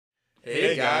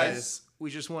Hey guys. We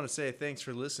just want to say thanks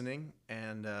for listening,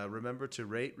 and remember to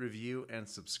rate, review, and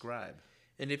subscribe.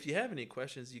 And if you have any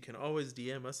questions, you can always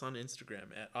DM us on Instagram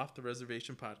at Off the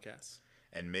Reservation Podcast.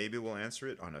 And maybe we'll answer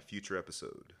it on a future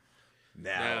episode.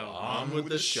 Now on with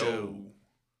the show.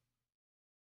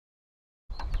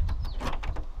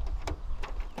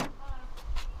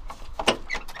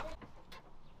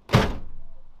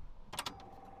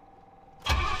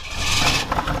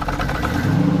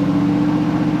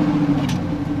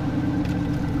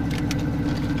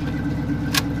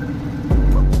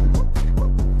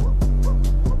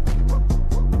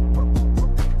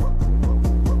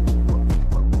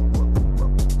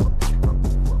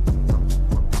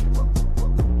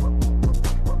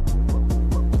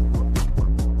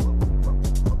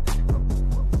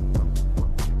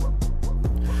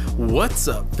 What's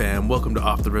up, fam? Welcome to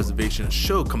Off the Reservation, a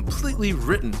show completely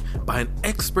written by an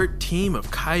expert team of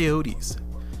coyotes.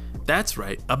 That's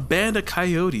right, a band of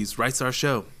coyotes writes our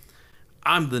show.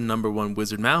 I'm the number one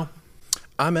wizard, Mal.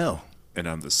 I'm El. And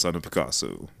I'm the son of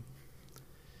Picasso.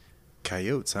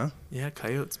 Coyotes, huh? Yeah,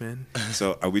 coyotes, man.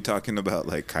 So are we talking about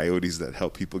like coyotes that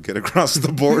help people get across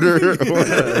the border?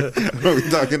 Or are we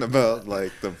talking about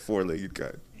like the four-legged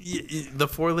kind? The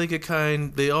four-legged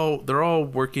kind, they're all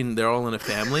working, they're all in a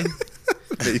family.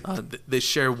 They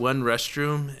share one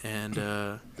restroom, and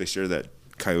They share that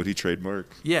coyote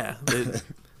trademark? yeah,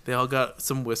 they all got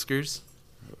some whiskers.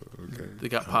 Okay. They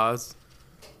got paws.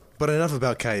 But enough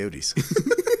about coyotes.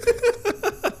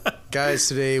 Guys,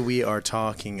 today we are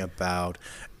talking about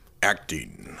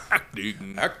acting.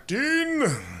 Acting. Acting!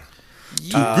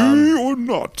 To be or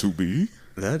not to be?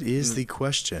 That is the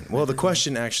question. Well, the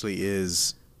question actually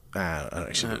is... we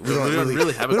don't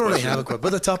really have a question.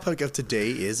 But the topic of today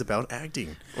is about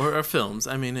acting. Or films,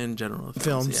 I mean, in general.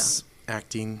 Films,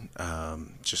 acting,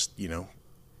 just,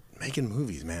 making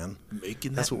movies, man.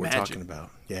 Making That's that what we're magic. talking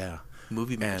about. Yeah.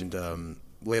 Movie magic. And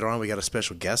later on, we got a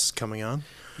special guest coming on.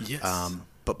 Yes.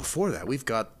 But before that, we've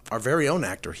got our very own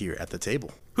actor here at the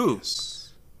table. Who?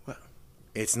 Well,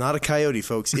 it's not a coyote,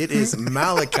 folks. It is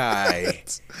Malachi.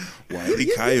 Wile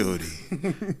E. Coyote.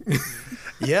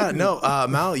 Yeah, no,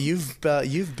 Mal, you've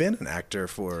been an actor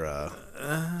for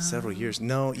several years.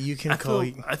 No, you can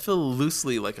I feel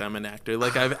loosely like I'm an actor.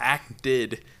 Like I've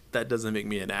acted. That doesn't make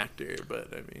me an actor, but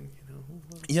I mean,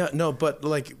 Yeah, no, but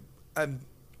like I've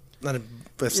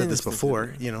said this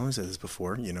before. I've said this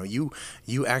before.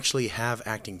 You actually have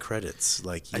acting credits.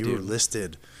 Like you were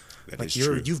listed. That is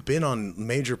true. You've been on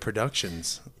major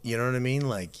productions. You know what I mean?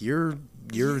 Like you're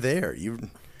there.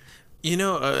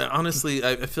 Honestly,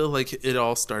 I feel like it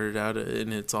all started out,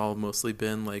 and it's all mostly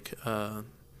been like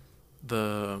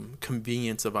the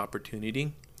convenience of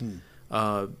opportunity.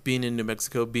 Being in New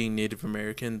Mexico, being Native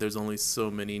American, there's only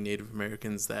so many Native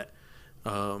Americans that,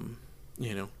 can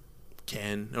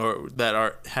or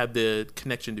that have the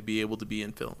connection to be able to be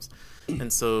in films.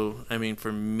 And so, I mean,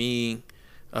 for me,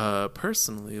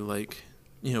 personally, like,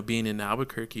 being in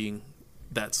Albuquerque,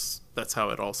 that's how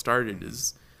it all started.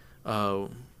 Is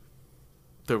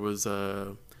there was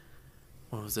what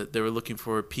was it? They were looking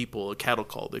for people, a cattle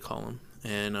call they call them,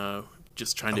 and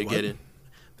just trying to get in.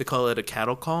 They call it a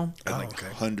cattle call. And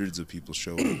hundreds of people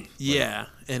show up. Yeah,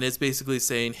 and it's basically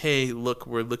saying, hey, look,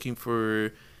 we're looking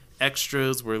for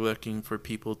extras. We're looking for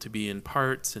people to be in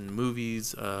parts and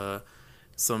movies.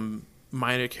 Some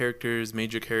minor characters,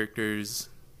 major characters,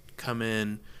 come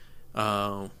in.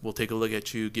 We'll take a look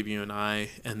at you, give you an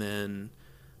eye, and then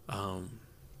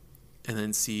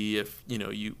see if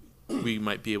we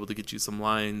might be able to get you some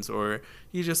lines, or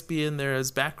you just be in there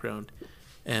as background.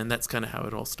 And that's kind of how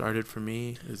it all started for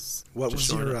me. What was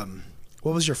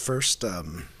your first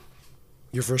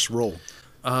role?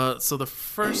 So the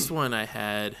first one I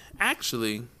had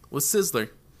actually was Sizzler.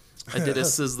 I did a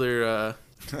Sizzler.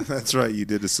 That's right. You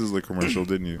did a Sizzler commercial,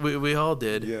 didn't you? We all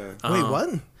did. Yeah. Wait,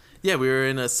 what? Yeah, we were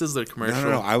in a Sizzler commercial.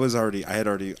 No. I was already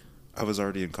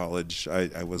in college.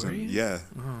 I wasn't. Were you? Yeah.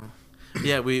 Oh.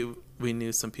 Yeah, we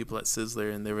knew some people at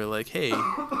Sizzler, and they were like, "Hey,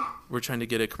 we're trying to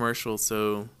get a commercial."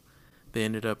 So they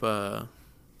ended up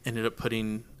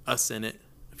putting us in it.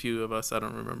 A few of us, I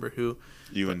don't remember who.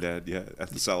 You and Dad, yeah, at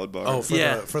the salad bar. Oh,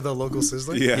 for the local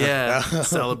Sizzler? Yeah.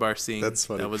 Salad bar scene. That's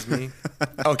funny. That was me.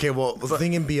 Okay, well,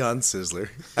 thinking beyond Sizzler,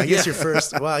 I guess your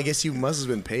first. Well, I guess you must have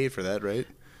been paid for that, right?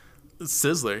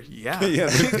 Sizzler, yeah. Yeah,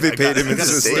 they paid him in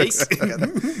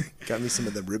Sizzler. Got me some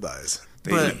of them ribeyes.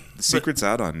 The secret's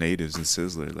out on natives and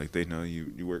Sizzler. Like they know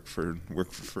you work for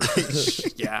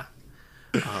free. Yeah.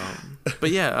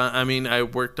 But yeah, I mean, I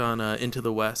worked on Into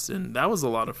the West, and that was a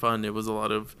lot of fun. It was a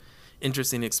lot of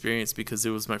interesting experience because it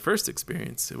was my first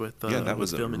experience with that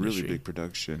was a film really industry. big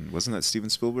production. Wasn't that Steven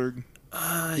Spielberg?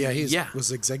 Yeah, he yeah.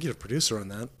 was executive producer on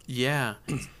that. Yeah.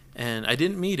 And I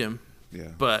didn't meet him, Yeah.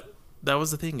 but that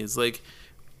was the thing is like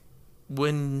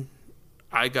when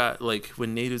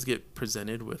when natives get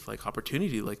presented with like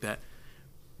opportunity like that,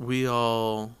 we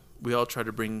all try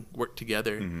to bring work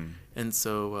together. And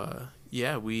so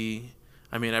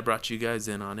I brought you guys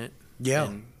in on it. Yeah.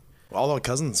 And All our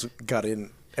cousins got in.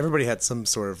 Everybody had some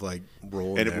sort of like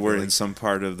role. And in there, we're like, in some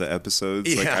part of the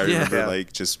episodes. Like Yeah. I remember Yeah.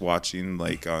 like just watching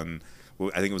like on,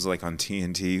 I think it was like on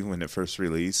TNT when it first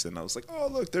released, and I was like, oh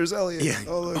look, there's Elliot. Yeah.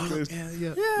 Oh look, there's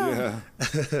Yeah.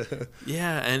 yeah.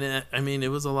 Yeah, and it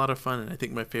was a lot of fun, and I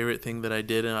think my favorite thing that I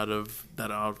did out of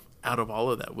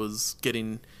all of that was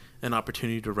getting an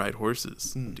opportunity to ride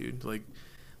horses, dude. Like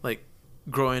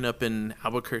growing up in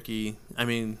Albuquerque, I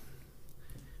mean,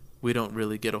 we don't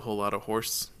really get a whole lot of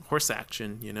horse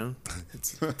action, you know.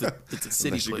 It's a city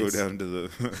Unless you place. go down to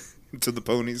the to the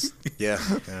ponies. Yeah.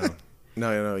 Yeah.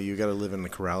 No, you got to live in the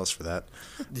corrals for that.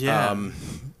 Yeah.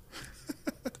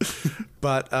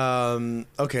 But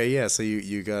okay, yeah. So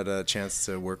you got a chance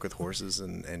to work with horses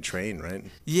and train, right?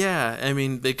 Yeah, I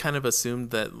mean, they kind of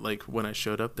assumed that, like, when I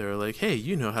showed up, they were like, "Hey,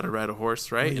 you know how to ride a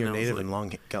horse, right?" Well, you're and I native was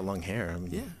like, and got long hair. I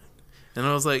mean, yeah. And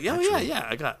I was like, "Oh yeah,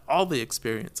 I got all the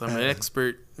experience. I'm an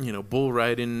expert, bull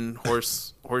riding,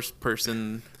 horse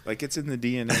person." Like it's in the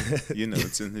DNA. You know,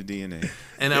 it's in the DNA.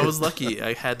 And I was lucky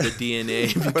I had the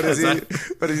DNA What does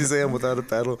because he say? I'm without a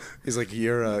paddle. He's like,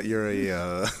 you're a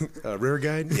rear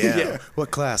guide. Yeah. Yeah.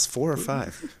 What class? 4 or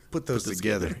 5? Put those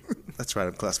together. That's right.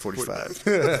 I'm class 45.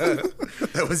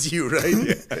 That was you,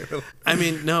 right? I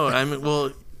mean, no,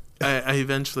 I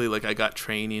eventually, like, I got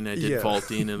training. I did Yeah.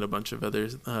 vaulting and a bunch of other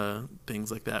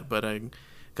things like that. But I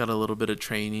got a little bit of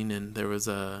training, and there was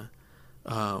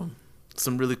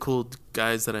some really cool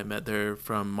guys that I met there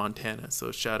from Montana.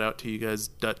 So shout out to you guys,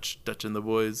 Dutch and the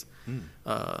boys.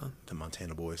 The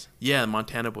Montana boys. Yeah,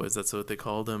 Montana boys. That's what they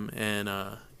called them. And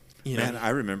Man, I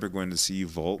remember going to see you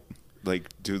vault, like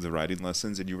do the riding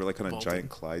lessons, and you were like on a Vaulting. giant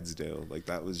Clydesdale. Like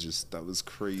that was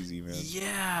crazy, man.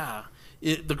 yeah.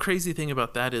 The crazy thing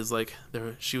about that is like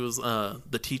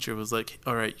the teacher was like,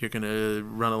 all right, you're gonna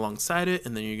run alongside it,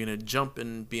 and then you're gonna jump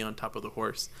and be on top of the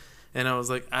horse. And I was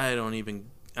like, I don't.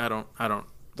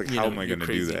 Like you how know, am I you're gonna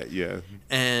do crazy. that? Yeah.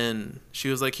 And she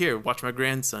was like, here, watch my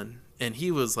grandson. And he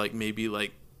was like maybe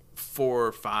like 4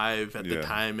 or 5 at the Yeah.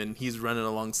 time, and he's running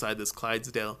alongside this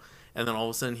Clydesdale, and then all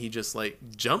of a sudden he just like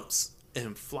jumps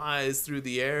and flies through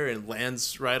the air and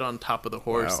lands right on top of the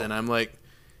horse. Wow. And I'm like,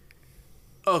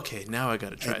 okay, now I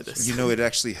gotta try this. You know, it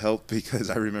actually helped because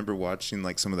I remember watching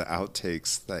like some of the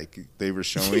outtakes like they were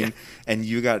showing, Yeah. and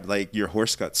you got like your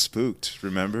horse got spooked.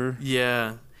 Remember?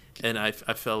 Yeah, and I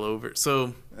fell over.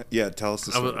 So Yeah, tell us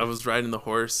the story. I was riding the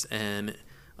horse, and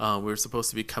we were supposed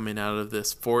to be coming out of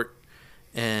this fort,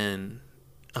 and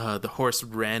the horse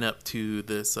ran up to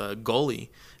this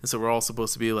gully, and so we're all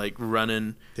supposed to be like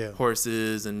running Yeah.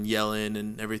 horses and yelling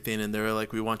and everything, and they were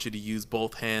like, we want you to use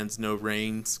both hands, no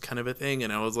reins, kind of a thing.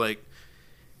 And I was like,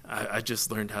 I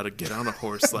just learned how to get on a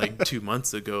horse like 2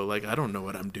 months ago. Like, I don't know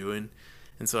what I'm doing.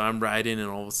 And so I'm riding, and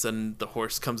all of a sudden the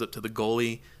horse comes up to the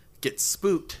gully, gets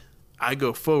spooked. I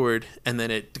go forward, and then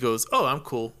it goes, oh, I'm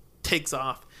cool, takes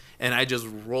off. And I just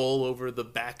roll over the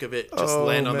back of it, just Oh,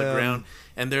 land on the man. ground.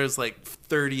 And there's like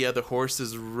 30 other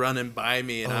horses running by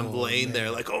me, and I'm laying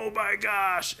there like, oh my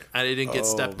gosh. I didn't get Oh,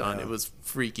 stepped on. man. It was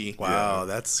freaky. Wow,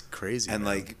 that's crazy. And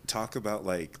man. like talk about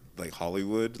like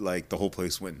Hollywood, like the whole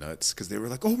place went nuts because they were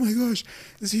like, oh my gosh,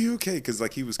 is he okay? Because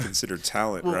like he was considered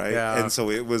talent, right? yeah. And so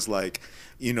it was like,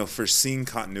 you know, for scene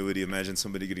continuity, imagine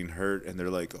somebody getting hurt and they're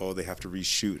like, oh, they have to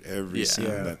reshoot every Yeah. scene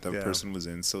Yeah, that yeah. person was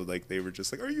in. So like they were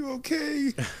just like, are you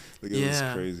okay? Like it was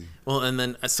crazy. Well, and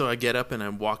then so I get up and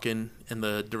I'm walking, and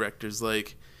the director's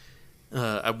like,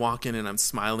 I walk in and I'm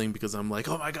smiling because I'm like,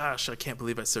 oh my gosh, I can't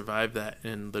believe I survived that.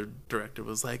 And the director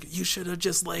was like, you should have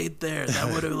just laid there.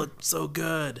 That would have looked so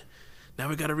good. Now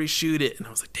we got to reshoot it. And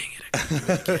I was like, dang it, I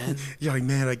can't do it again. You're like,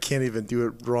 man, I can't even do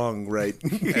it wrong, right?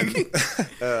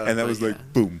 And that was yeah.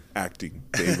 like, boom, acting.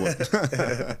 Day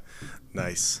one.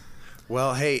 Nice.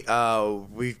 Well, hey,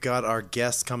 we've got our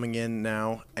guest coming in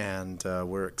now, and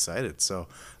we're excited. So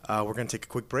we're going to take a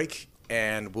quick break,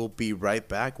 and we'll be right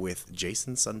back with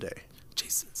Jason Sunday.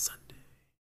 Jason Sunday.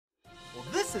 Well,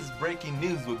 this is breaking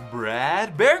news with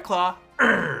Brad Bearclaw.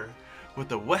 With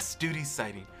the West Duty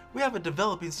sighting, we have a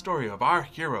developing story of our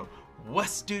hero,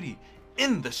 West Duty,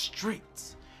 in the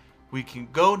streets. We can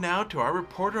go now to our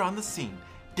reporter on the scene,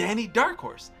 Danny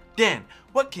Darkhorse. Dan,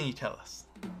 what can you tell us?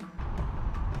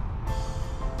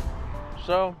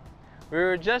 So, we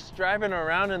were just driving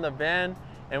around in the van,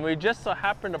 and we just so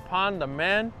happened upon the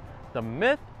man, the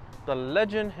myth, the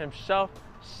legend himself,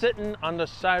 sitting on the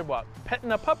sidewalk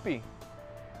petting a puppy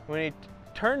when he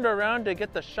turned around to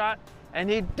get the shot and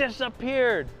he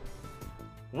disappeared.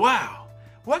 Wow!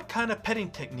 What kind of petting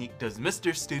technique does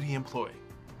Mr. Studi employ?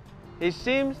 He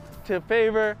seems to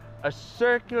favor a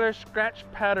circular scratch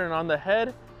pattern on the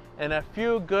head and a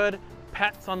few good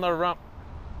pats on the rump.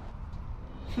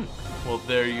 Well,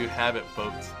 there you have it,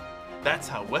 folks. That's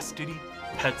how Wes Studi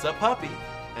pets a puppy.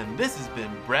 And this has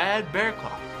been Brad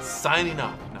Bearclaw signing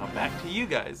off. Now back to you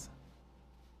guys.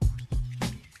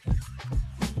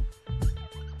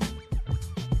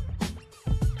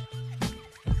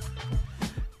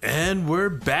 And we're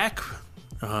back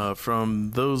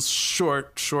from those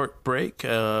short break.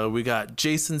 We got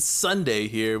Jason Sunday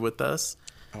here with us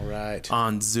All right.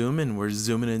 on Zoom, and we're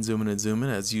zooming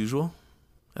as usual,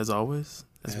 as always,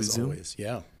 as we zoom. Always,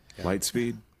 yeah. Light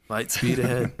speed. Light speed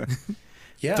ahead.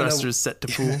 Yeah. Thrusters set to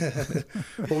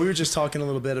full. Well, we were just talking a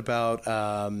little bit about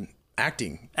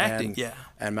acting. Acting, yeah.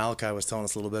 And Malachi was telling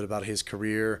us a little bit about his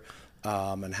career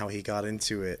and how he got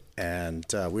into it. And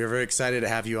we were very excited to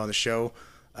have you on the show.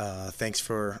 Thanks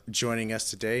for joining us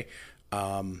today.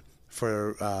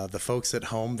 For the folks at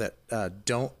home that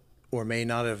don't or may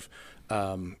not have,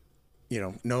 know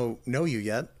you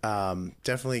yet,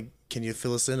 definitely can you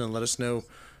fill us in and let us know,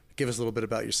 give us a little bit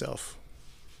about yourself.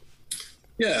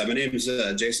 Yeah, my name is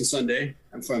Jason Sunday.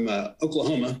 I'm from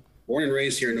Oklahoma, born and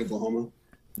raised here in Oklahoma.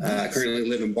 I currently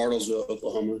live in Bartlesville,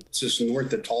 Oklahoma. It's just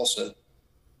north of Tulsa.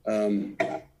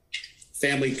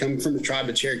 Family come from the tribe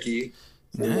of Cherokee.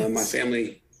 Nice. My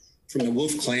family from the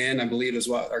Wolf Clan, I believe is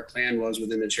what our clan was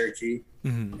within the Cherokee.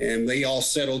 Mm-hmm. And they all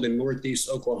settled in northeast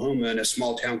Oklahoma in a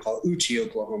small town called Uchi,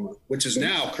 Oklahoma, which is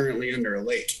now currently under a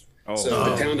lake.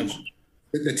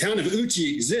 The town of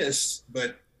Uchi exists,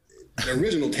 but the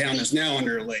original town is now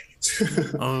under a lake.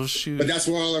 Oh, shoot. But that's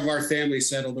where all of our family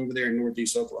settled over there in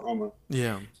northeast Oklahoma.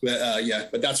 Yeah.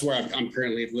 But that's where I'm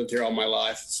currently lived here all my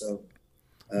life. So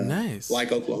nice.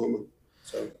 Like Oklahoma.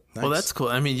 So Well, that's cool.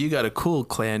 I mean, you got a cool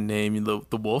clan name,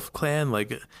 the Wolf Clan.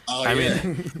 Like, I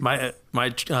mean, my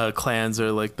clans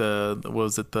are like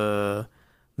the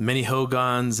many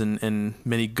Hogans and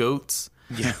many goats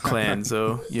clan.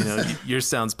 So yours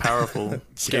sounds powerful,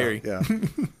 scary. Yeah.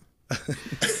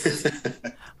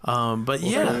 But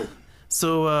yeah.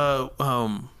 So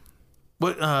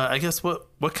what I guess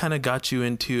what kind of got you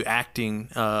into acting?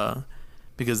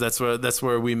 Because that's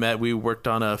where we met. We worked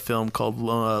on a film called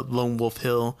Lone Wolf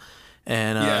Hill,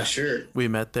 and sure, we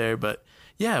met there. But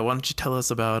yeah, why don't you tell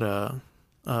us about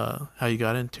how you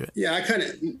got into it? Yeah,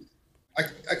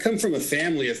 I come from a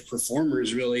family of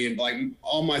performers, really, and like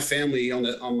all my family on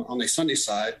the Sunday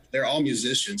side, they're all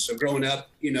musicians. So growing up,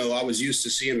 I was used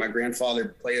to seeing my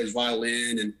grandfather play his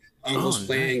violin and uncles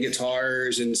playing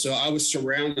guitars, and so I was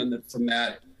surrounded from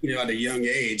that, at a young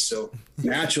age. So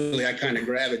naturally, I kind of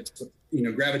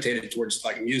gravitated towards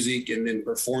like music and then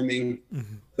performing.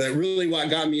 Mm-hmm. But really what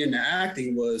got me into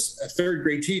acting was a third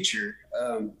grade teacher.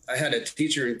 I had a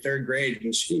teacher in third grade,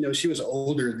 and she was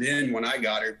older then when I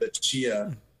got her, but she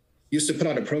used to put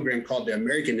on a program called the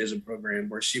Americanism program,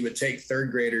 where she would take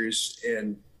third graders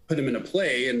and put them in a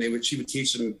play, and she would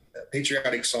teach them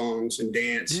patriotic songs and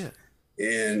dance. Yeah.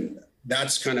 And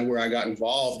that's kind of where I got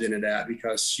involved in it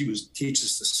because she was teach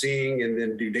us to sing and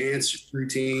then do dance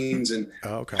routines. And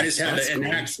I just had an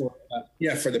act for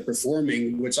the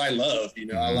performing, which I loved,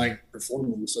 I like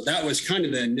performing. So that was kind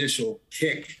of the initial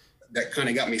kick that kind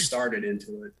of got me started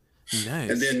into it.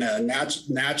 Nice. And then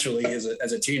naturally as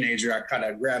a teenager, I kind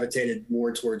of gravitated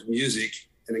more towards music,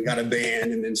 and then got a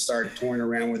band and then started touring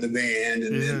around with a band.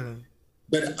 And then,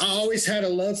 but I always had a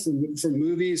love for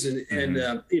movies, and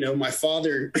my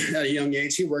father at a young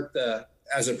age, he worked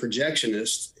as a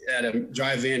projectionist at a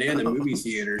drive-in and a movie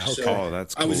theater. So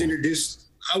that's cool. I was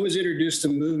introduced to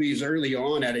movies early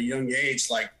on at a young age.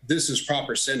 Like, this is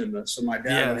proper cinema. So my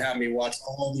dad would have me watch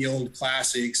all the old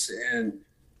classics,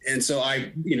 and so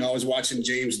I was watching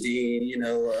James Dean,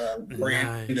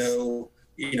 Brando,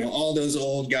 all those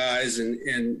old guys,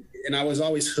 and I was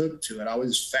always hooked to it. I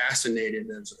was fascinated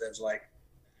as like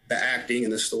the acting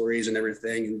and the stories and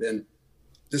everything. And then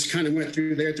just kind of went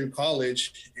through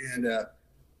college, and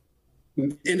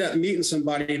ended up meeting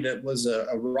somebody that was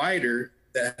a writer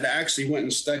that had actually went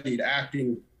and studied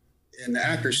acting in the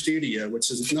Actor Studio,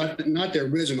 which is not the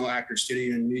original Actor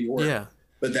Studio in New York,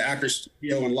 but the Actor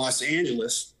Studio in Los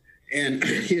Angeles. And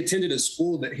he attended that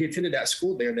school there,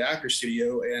 the Actor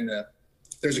Studio. And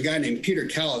there's a guy named Peter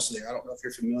Callis there. I don't know if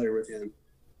you're familiar with him,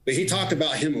 but he talked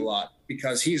about him a lot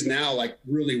because he's now like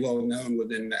really well known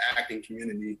within the acting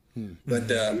community. Mm-hmm. But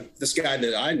this guy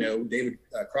that I know, David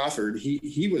Crawford,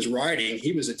 he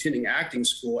was attending acting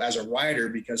school as a writer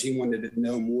because he wanted to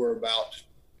know more about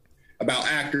about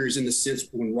actors in the sense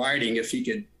when writing, if he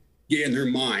could get in their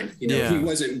mind. You know, Yeah. he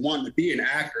wasn't wanting to be an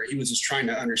actor. He was just trying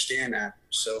to understand actors.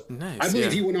 So Nice, I believe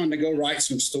yeah. he went on to go write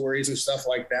some stories and stuff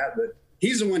like that. But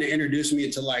he's the one that introduced me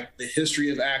to like the history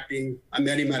of acting. I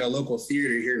met him at a local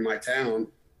theater here in my town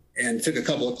and took a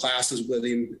couple of classes with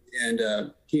him.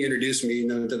 And he introduced me, you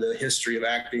know, to the history of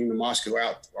acting, the Moscow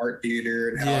Art Theater,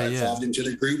 and how it evolved into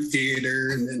the group theater.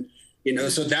 And then, you know,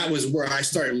 so that was where I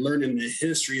started learning the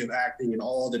history of acting and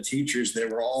all the teachers that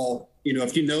were all, you know,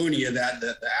 if you know any of that,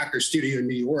 the Actor Studio in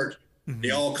New York,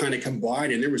 they all kind of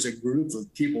combined, and there was a group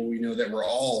of people, you know, that were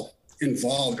all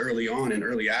involved early on in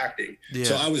early acting. Yeah.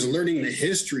 So I was learning the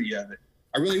history of it.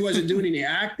 I really wasn't doing any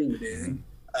acting then.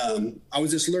 I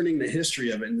was just learning the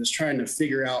history of it and just trying to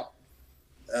figure out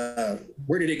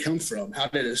where did it come from? How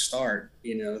did it start?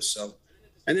 You know, so,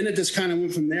 and then it just kind of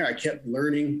went from there. I kept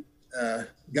learning,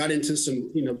 got into some,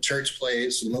 you know, church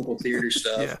plays, some local theater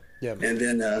stuff. Yeah. And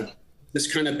then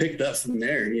just kind of picked up from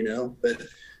there, you know, but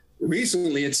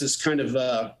recently it's just kind of,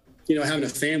 you know, having a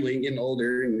family and getting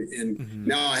older and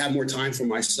now I have more time for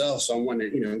myself. So I want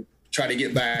to, you know, try to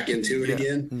get back into it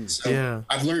again. So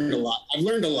I've learned a lot. I've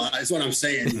learned a lot is what I'm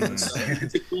saying. You know? So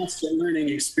it's a constant learning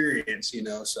experience, you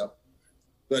know, so,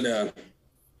 but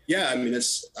yeah, I mean,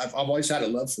 I've always had a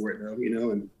love for it though, you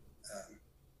know, and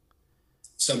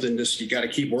something just, you got to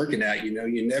keep working at, you know,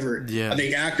 you never, I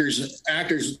think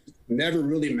actors never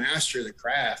really master the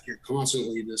craft. You're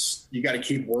constantly just, you got to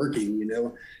keep working, you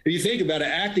know. If you think about it,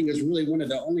 acting is really one of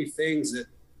the only things that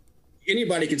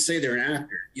anybody could say they're an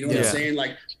actor. You know what I'm saying?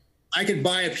 Like, I could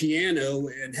buy a piano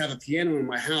and have a piano in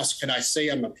my house. Could I say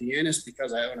I'm a pianist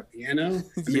because I own a piano?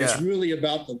 I mean, it's really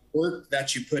about the work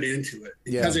that you put into it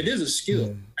because it is a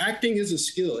skill. Acting is a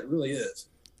skill. It really is.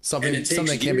 Something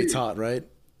can be taught, right?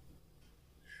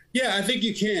 Yeah, I think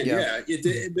you can. Yeah,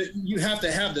 but you have to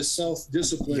have the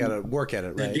self-discipline. You got to work at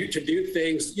it, right? To do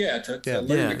things. To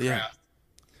learn the craft.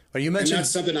 Or you mentioned, and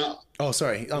that's something. I'm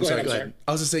sorry. Go ahead.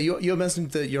 I was gonna say you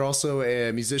mentioned that you're also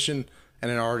a musician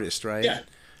and an artist, right? Yeah.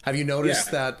 Have you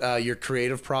noticed that your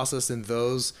creative process and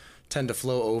those tend to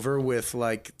flow over with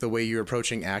like the way you're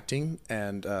approaching acting?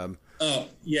 And oh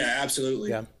yeah, absolutely.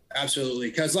 Yeah, absolutely.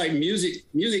 Because like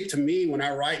music to me, when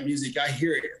I write music, I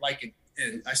hear it like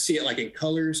and I see it like in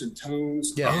colors and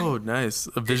tones. Yeah. Oh, nice.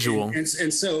 A visual. And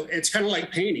so it's kind of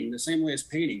like painting, the same way as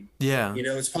painting. Yeah. You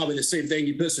know, it's probably the same thing.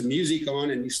 You put some music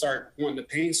on and you start wanting to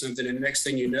paint something, and the next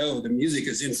thing you know, the music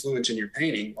is influencing your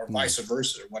painting, or vice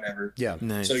versa, or whatever. Yeah.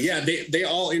 Nice. So yeah, they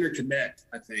all interconnect,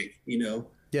 I think, you know.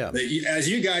 Yeah. But as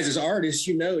you guys as artists,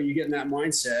 you know, you get in that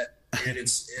mindset, and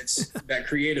it's that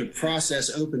creative process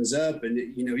opens up, and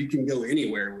you know, you can go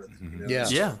anywhere with it. You know? Yeah.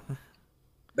 Yeah.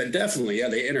 But definitely,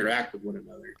 they interact with one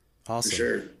another. Awesome. For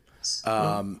sure.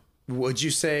 Would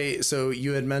you say, so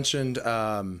you had mentioned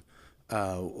one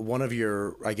of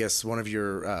your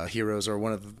heroes,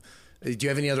 or do you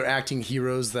have any other acting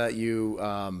heroes that you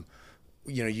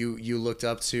looked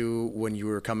up to when you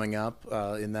were coming up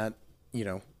in that, you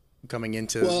know, coming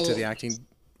into to the acting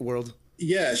world?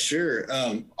 Yeah, sure.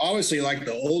 Obviously, like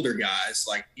the older guys,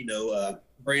 like, you know,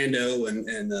 Brando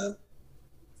and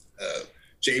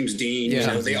James Dean, you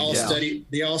know, they all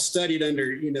studied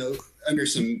under, you know, under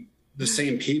the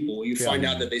same people. You find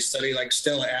out that they study like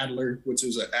Stella Adler, which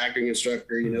was an acting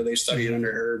instructor, you know, they studied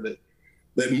under her,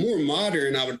 but more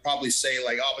modern, I would probably say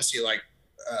like, obviously like,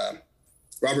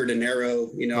 Robert De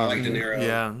Niro, you know, I like De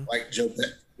Niro, like Joe,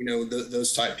 you know,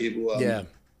 those type people.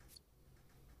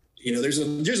 You know,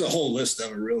 there's a whole list of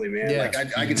them, really, man.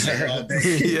 Like I could say all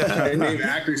day. Name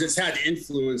actors. It's had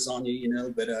influence on you, you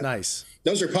know. But nice.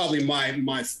 Those are probably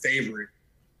my favorite,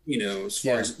 you know, as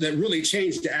far as that really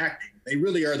changed acting. They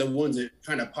really are the ones that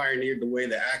kind of pioneered the way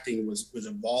the acting was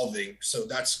evolving. So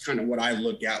that's kind of what I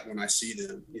look at when I see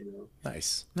them, you know.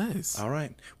 Nice. All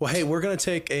right. Well, hey, we're gonna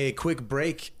take a quick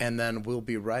break, and then we'll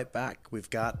be right back. We've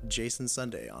got Jason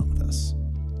Sunday on with us.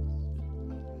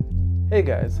 Hey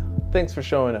guys, thanks for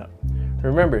showing up.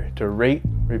 Remember to rate,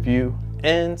 review,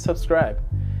 and subscribe.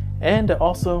 And to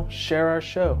also share our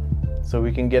show so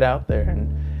we can get out there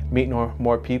and meet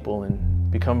more people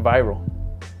and become viral.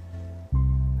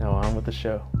 Now on with the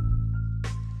show.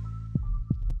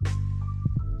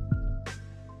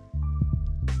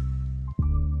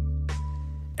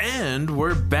 And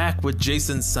we're back with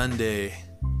Jason Sunday.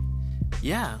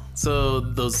 Yeah,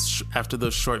 so after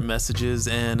those short messages,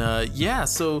 and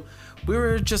so we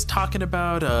were just talking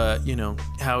about you know,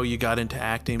 how you got into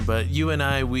acting, but you and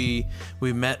I we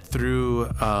met through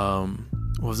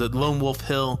what was it, Lone Wolf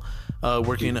Hill,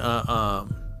 working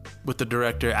with the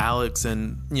director Alex,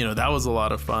 and you know, that was a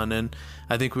lot of fun. And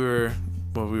I think we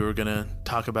were gonna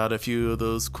talk about a few of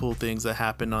those cool things that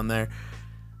happened on there.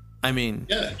 I mean,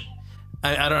 Yeah.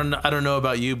 I don't know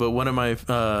about you, but one of my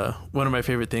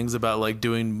favorite things about like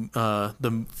doing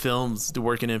the films,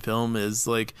 working in film, is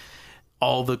like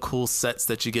all the cool sets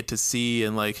that you get to see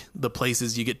and like the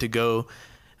places you get to go.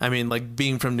 I mean, like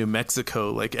being from New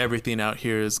Mexico, like everything out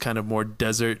here is kind of more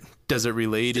desert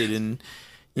related, and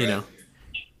you know,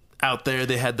 out there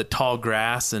they had the tall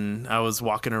grass, and I was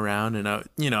walking around, and I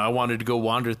wanted to go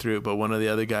wander through it, but one of the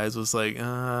other guys was like,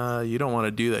 you don't want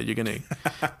to do that. You're gonna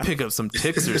pick up some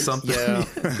ticks or something. Yeah.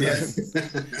 Yeah.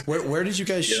 Where did you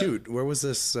guys shoot? Where was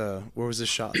this? Where was this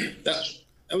shot?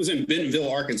 That was in Bentonville,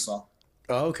 Arkansas.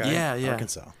 Oh, okay. Yeah.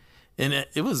 Arkansas. And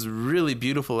it was really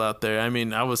beautiful out there. I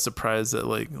mean, I was surprised at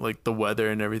like the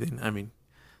weather and everything. I mean,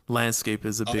 landscape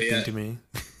is a big thing to me.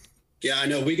 Yeah, I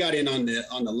know. We got in on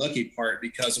the lucky part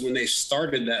because when they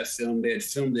started that film, they had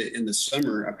filmed it in the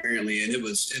summer apparently, and it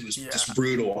was just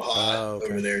brutal hot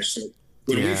over there. So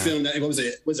when we filmed that, was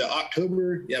it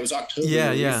October? Yeah, it was October. Yeah,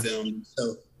 when we filmed.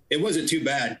 So it wasn't too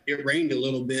bad. It rained a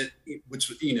little bit, which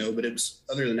but it was,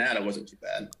 other than that, it wasn't too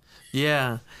bad.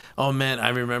 Yeah. Oh man, I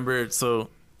remember. So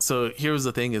here was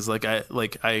the thing: is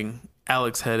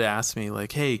Alex had asked me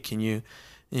like, hey, can you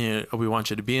we want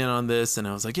you to be in on this, and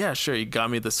I was like, yeah, sure. He got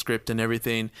me the script and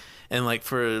everything, and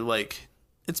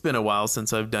it's been a while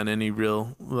since I've done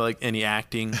any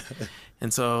acting,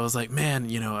 and so I was like, man,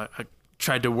 I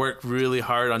tried to work really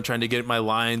hard on trying to get my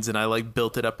lines, and I like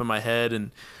built it up in my head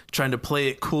and trying to play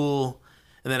it cool.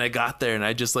 And then I got there and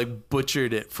I just like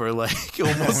butchered it for like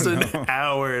almost an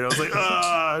hour, and I was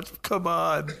like, come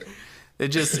on.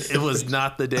 It was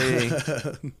not the day.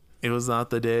 It was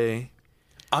not the day.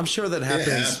 I'm sure that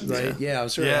happens, right? Yeah, I'm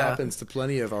sure that happens to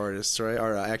plenty of artists, right?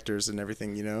 Or actors and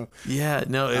everything, Yeah,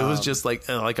 no, it was just like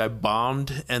I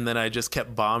bombed, and then I just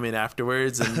kept bombing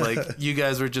afterwards, and like you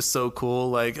guys were just so cool,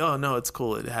 like, oh no, it's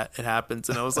cool, it happens,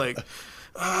 and I was like,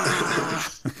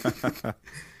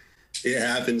 It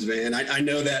happens, man. I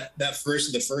know that the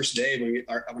first day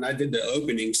when I did the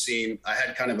opening scene, I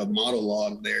had kind of a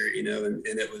monologue there, and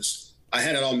it was. I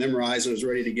had it all memorized and was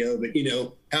ready to go, but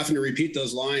having to repeat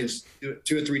those lines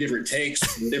 2 or 3 different takes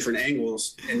from different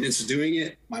angles, and just doing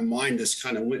it, my mind just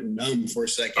kind of went numb for a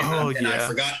second, and I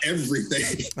forgot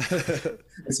everything.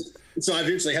 So I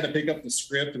eventually had to pick up the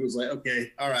script and was like,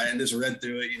 okay, all right, and just read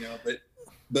through it,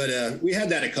 But we had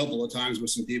that a couple of times with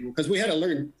some people because we had to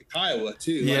learn Kiowa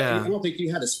too. Yeah. I don't think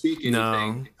you had to speak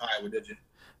anything in Kiowa, did you?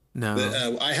 No.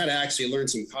 But I had to actually learn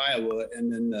some Kiowa,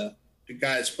 and then the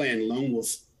guy that's playing Lone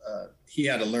Wolf, he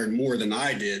had to learn more than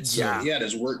I did. So he had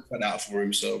his work cut out for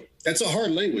him. So that's a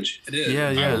hard language. It is.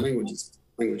 Kiowa language is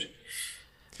language.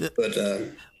 But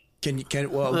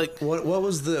what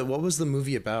was the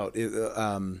movie about?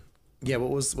 What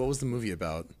was the movie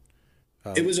about?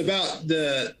 It was about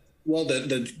the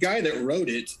guy that wrote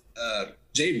it,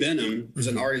 Jay Benham, is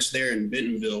an artist there in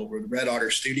Bentonville with Red Otter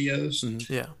Studios.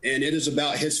 Mm-hmm. Yeah. And it is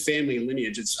about his family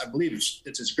lineage. I believe it's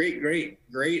his great.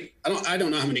 I don't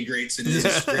know how many greats it is.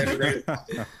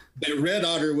 But Red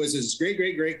Otter was his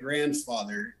great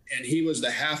grandfather, and he was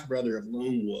the half brother of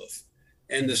Lone Wolf.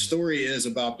 And the story is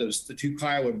about the 2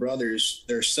 Kiowa brothers.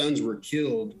 Their sons were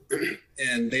killed,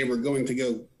 and they were going to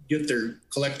go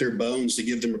collect their bones to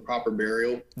give them a proper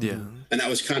burial. Yeah. And that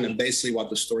was kind of basically what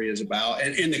the story is about,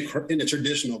 and in the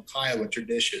traditional Kiowa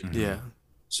tradition. Yeah.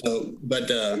 So, but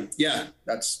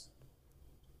that's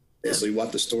basically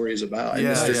what the story is about. And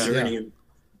Yeah, it's their yeah. journey.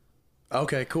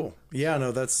 Okay, cool. Yeah,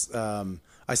 no, that's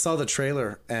I saw the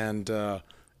trailer and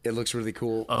it looks really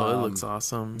cool. Oh, it looks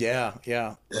awesome. Yeah.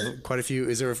 Quite a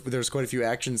few. There's quite a few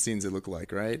action scenes, it looked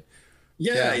like, right?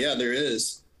 Yeah, there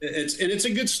is. It's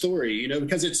a good story,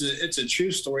 because it's a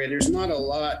true story. There's not a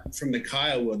lot from the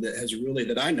Kiowa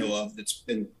that I know of that's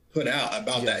been put out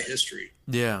about that history.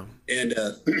 Yeah. And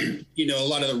a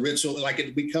lot of the ritual,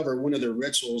 we cover one of the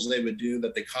rituals they would do,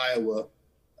 that the Kiowa,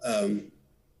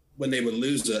 when they would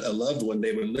lose a loved one,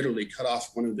 they would literally cut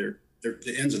off one of the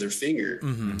ends of their finger.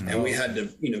 Mm-hmm. And we had to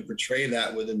portray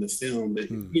that within the film, but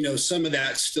some of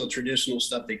that's still traditional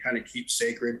stuff they kind of keep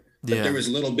sacred. But there was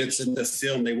little bits in the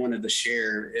film they wanted to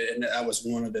share, and that was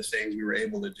one of the things we were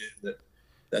able to do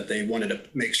that they wanted to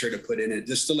make sure to put in it,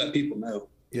 just to let people know.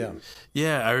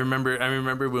 Yeah, I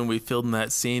remember when we filmed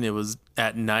that scene, it was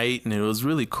at night, and it was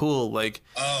really cool, like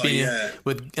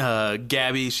with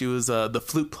Gabby. She was the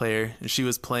flute player, and she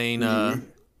was playing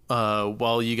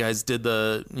while you guys did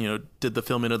the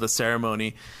filming of the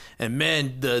ceremony. And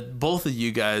man, both of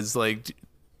you guys like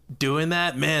doing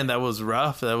that, man, that was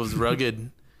rough, that was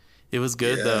rugged. It was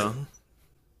good though.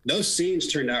 Those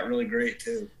scenes turned out really great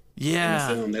too. Yeah. In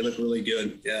the film, they look really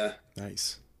good. Yeah.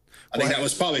 Nice. I think that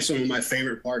was probably some of my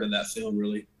favorite part of that film,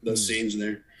 really, those scenes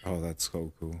there. Oh, that's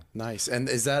so cool. Nice. And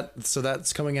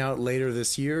that's coming out later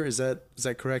this year? Is that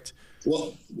correct?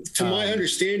 Well, to my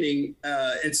understanding,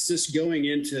 it's just going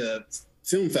into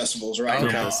film festivals right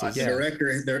now.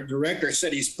 The director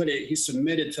said he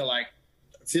submitted to like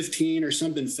 15 or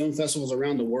something film festivals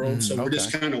around the world. So we're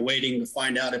just kind of waiting to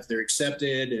find out if they're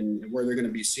accepted and where they're going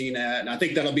to be seen at. And I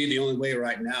think that'll be the only way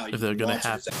right now. If they're going to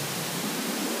happen.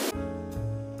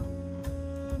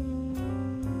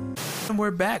 And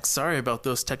we're back. Sorry about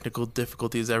those technical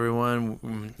difficulties,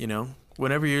 everyone. You know,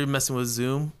 whenever you're messing with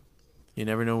Zoom, you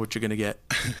never know what you're going to get.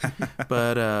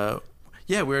 But,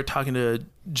 yeah, we were talking to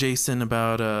Jason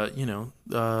about,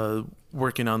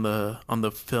 working on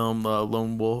the film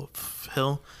Lone Wolf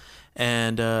Hill,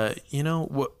 and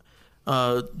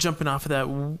jumping off of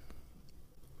that,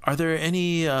 are there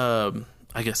any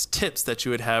tips that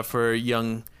you would have for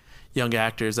young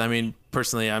actors? I mean,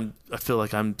 personally, I feel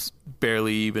like I'm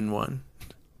barely even one.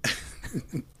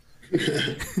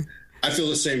 I feel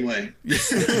the same way.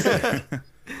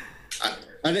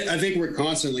 I think we're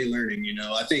constantly learning. You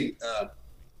know, I think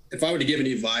if I were to give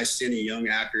any advice to any young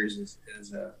actors is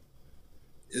to,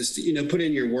 put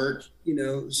in your work,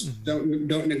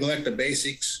 don't neglect the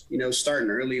basics, starting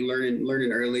early,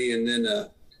 learning early, and then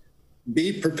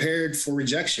be prepared for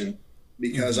rejection,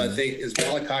 because I think, as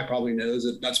Malachi probably knows,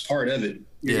 that's part of it.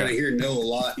 You're going to hear no a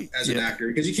lot as an actor,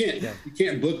 because you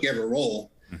can't book every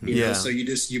role, know, so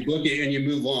you book it and you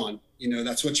move on.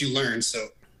 That's what you learn. So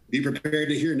be prepared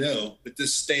to hear no, but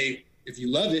just stay. If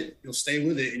you love it, you'll stay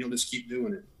with it and you'll just keep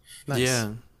doing it. Nice.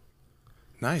 Yeah.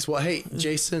 Nice. Well, hey,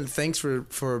 Jason, thanks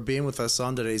for being with us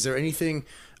on today. Is there anything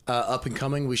up and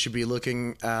coming we should be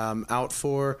looking out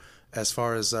for as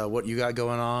far as what you got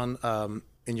going on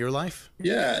in your life?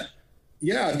 Yeah.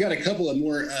 I've got a couple of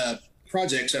more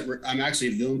projects that I'm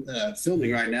actually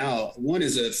filming right now. One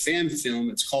is a fan film.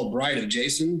 It's called Bride of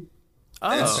Jason.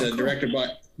 It's cool.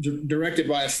 directed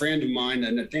by a friend of mine,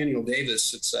 Nathaniel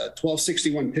Davis. It's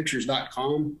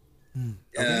 1261pictures.com.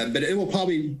 But it will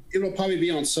probably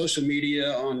be on social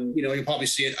media. You'll probably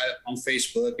see it on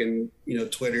Facebook and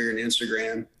Twitter and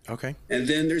Instagram. Okay. And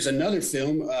then there's another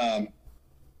film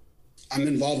I'm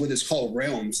involved with. It's called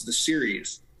Realms, the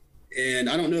series. And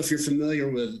I don't know if you're familiar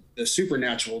with the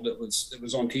Supernatural that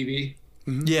was on TV.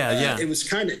 Mm-hmm. Yeah. It was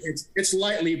it's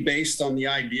lightly based on the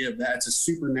idea of that. It's a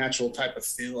supernatural type of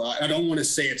feel. I don't want to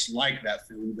say it's like that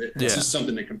film, but it's just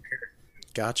something to compare.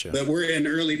 Gotcha. But we're in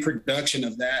early production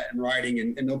of that and writing,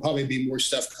 and there'll probably be more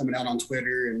stuff coming out on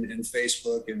Twitter and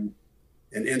Facebook and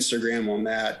Instagram on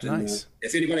that. Nice. And,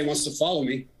 if anybody wants to follow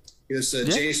me, it's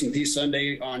Jason P.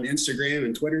 Sunday on Instagram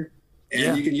and Twitter.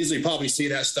 And you can usually probably see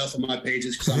that stuff on my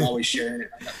pages because I'm always sharing it.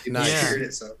 People sharing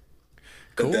it. So,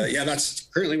 cool. But, that's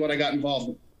currently what I got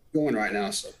involved going right now.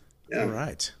 So, yeah. All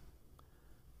right.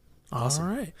 Awesome. All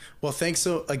right. Well, thanks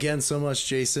so much,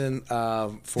 Jason,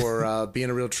 for being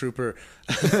a real trooper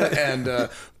and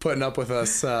putting up with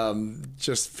us,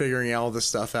 just figuring all this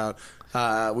stuff out.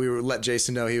 We let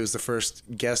Jason know he was the first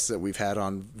guest that we've had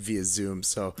on via Zoom.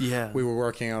 So we were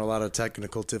working on a lot of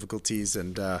technical difficulties,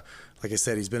 and like I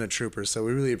said, he's been a trooper. So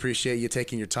we really appreciate you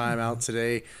taking your time out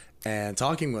today and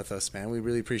talking with us, man. We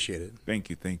really appreciate it.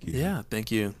 Thank you. Yeah, thank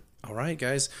you. All right,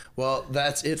 guys. Well,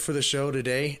 that's it for the show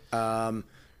today.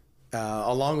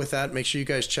 Along with that, make sure you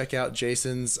guys check out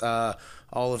Jason's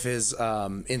all of his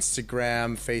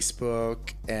Instagram,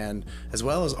 Facebook, and as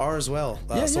well as ours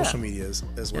social medias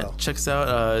as well. Check us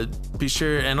out. Be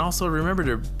sure, and also remember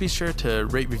to be sure to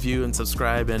rate, review, and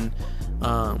subscribe, and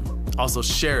also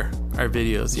share our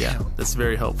videos. Yeah, that's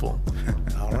very helpful.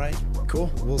 All right,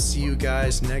 cool. We'll see you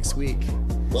guys next week.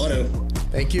 Lotto.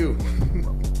 Thank you.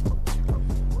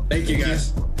 Thank you,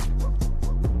 guys.